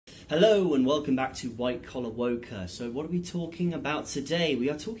Hello and welcome back to White Collar Woker. So what are we talking about today? We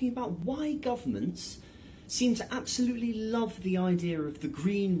are talking about why governments seem to absolutely love the idea of the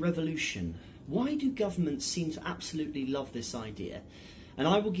green revolution. Why do governments seem to absolutely love this idea? And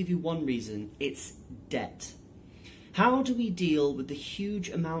I will give you one reason: it's debt. How do we deal with the huge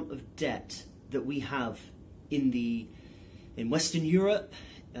amount of debt that we have in Western Europe,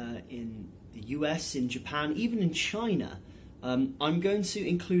 in the US, in Japan, even in China? I'm going to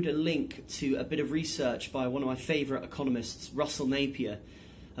include a link to a bit of research by one of my favourite economists, Russell Napier,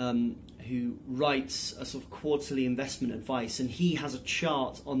 who writes a sort of quarterly investment advice, and he has a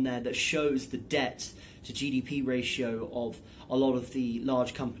chart on there that shows the debt to GDP ratio of a lot of the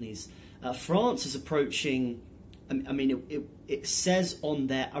large companies. France is approaching, it says on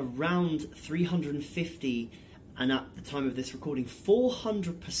there around 350, and at the time of this recording,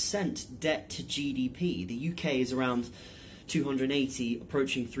 400% debt to GDP. The UK is around 280,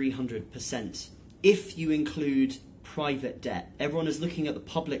 approaching 300%, if you include private debt. Everyone is looking at the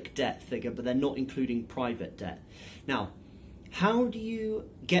public debt figure, but they're not including private debt. Now, how do you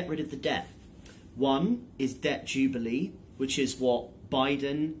get rid of the debt? One is debt jubilee, which is what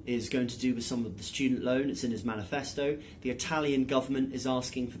Biden is going to do with some of the student loan. It's in his manifesto. The Italian government is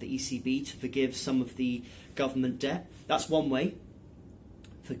asking for the ECB to forgive some of the government debt. That's one way.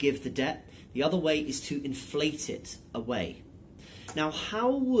 Forgive the debt. The other way is to inflate it away. Now,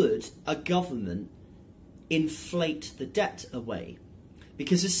 how would a government inflate the debt away?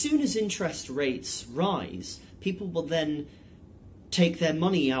 Because as soon as interest rates rise, people will then take their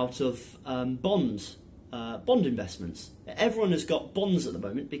money out of bond investments. Everyone has got bonds at the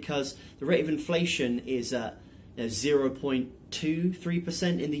moment because the rate of inflation is at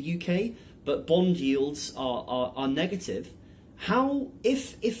 0.23% in the UK, but bond yields are negative. How,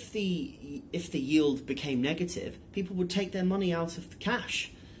 if the yield became negative, people would take their money out of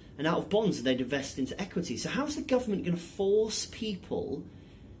cash and out of bonds and they'd invest into equity. So how's the government going to force people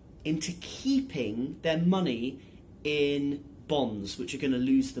into keeping their money in bonds, which are going to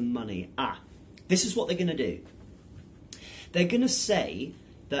lose them money? This is what they're going to do. They're going to say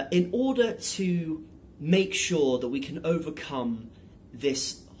that in order to make sure that we can overcome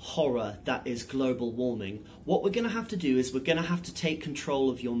this horror that is global warming, what we're going to have to do is we're going to have to take control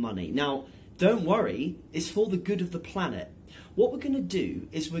of your money. Now, don't worry, it's for the good of the planet. What we're going to do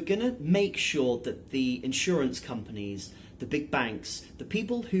is we're going to make sure that the insurance companies, the big banks, the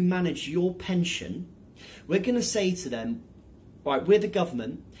people who manage your pension, we're going to say to them, right, we're the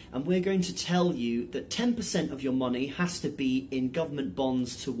government, and we're going to tell you that 10% of your money has to be in government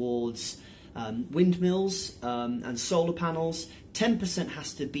bonds towards windmills and solar panels. 10%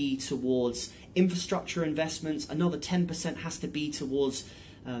 has to be towards infrastructure investments. Another 10% has to be towards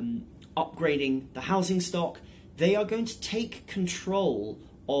upgrading the housing stock. They are going to take control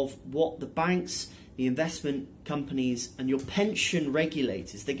of what the banks, the investment companies, and your pension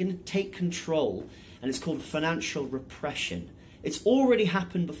regulators, they're going to take control, and it's called financial repression. It's already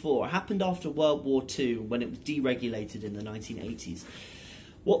happened before. It happened after World War II when it was deregulated in the 1980s.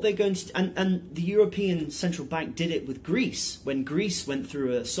 What they're going to, and the European Central Bank did it with Greece. When Greece went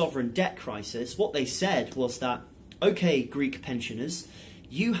through a sovereign debt crisis, what they said was that, okay, Greek pensioners,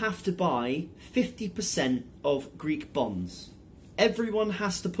 you have to buy 50% of Greek bonds. Everyone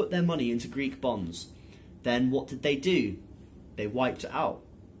has to put their money into Greek bonds. Then what did they do? They wiped it out.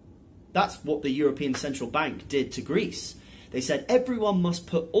 That's what the European Central Bank did to Greece. They said everyone must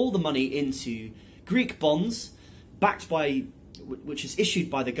put all the money into Greek bonds, which is issued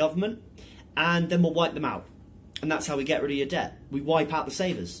by the government, and then we'll wipe them out. And that's how we get rid of your debt. We wipe out the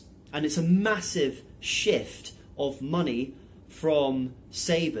savers. And it's a massive shift of money from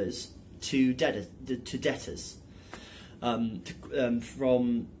savers to debtors,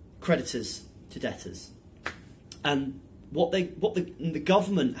 from creditors to debtors. And the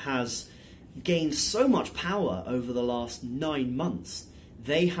government has gained so much power over the last 9 months.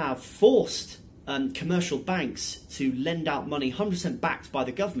 They have forced commercial banks to lend out money 100% backed by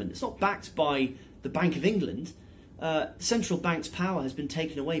the government. It's not backed by the Bank of England. Central bank's power has been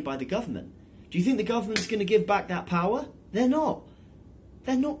taken away by the government. Do you think the government's going to give back that power? They're not.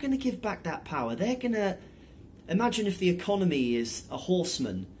 They're not going to give back that power. They're going to... Imagine if the economy is a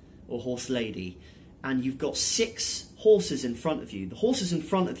horseman or horse lady, and you've got 6 horses in front of you. The horses in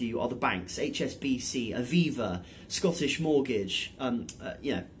front of you are the banks: HSBC, Aviva, Scottish Mortgage,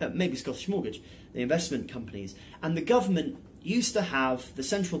 maybe Scottish Mortgage, the investment companies. And the government used to have the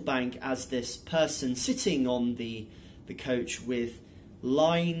central bank as this person sitting on the coach with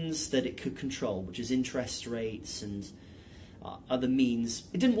lines that it could control, which is interest rates and other means.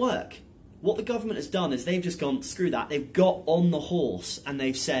 It didn't work. What the government has done is they've just gone, screw that. They've got on the horse and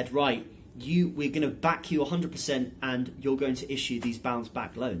they've said, right, we're going to back you 100% and you're going to issue these bounce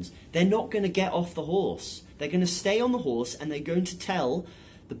back loans. They're not going to get off the horse. They're going to stay on the horse and they're going to tell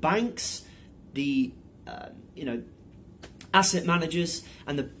the banks, the asset managers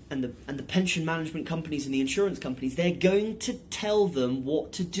and the pension management companies and the insurance companies, they're going to tell them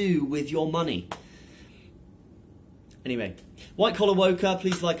what to do with your money. Anyway, White Collar Woker,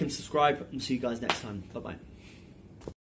 please like and subscribe, and see you guys next time. Bye-bye.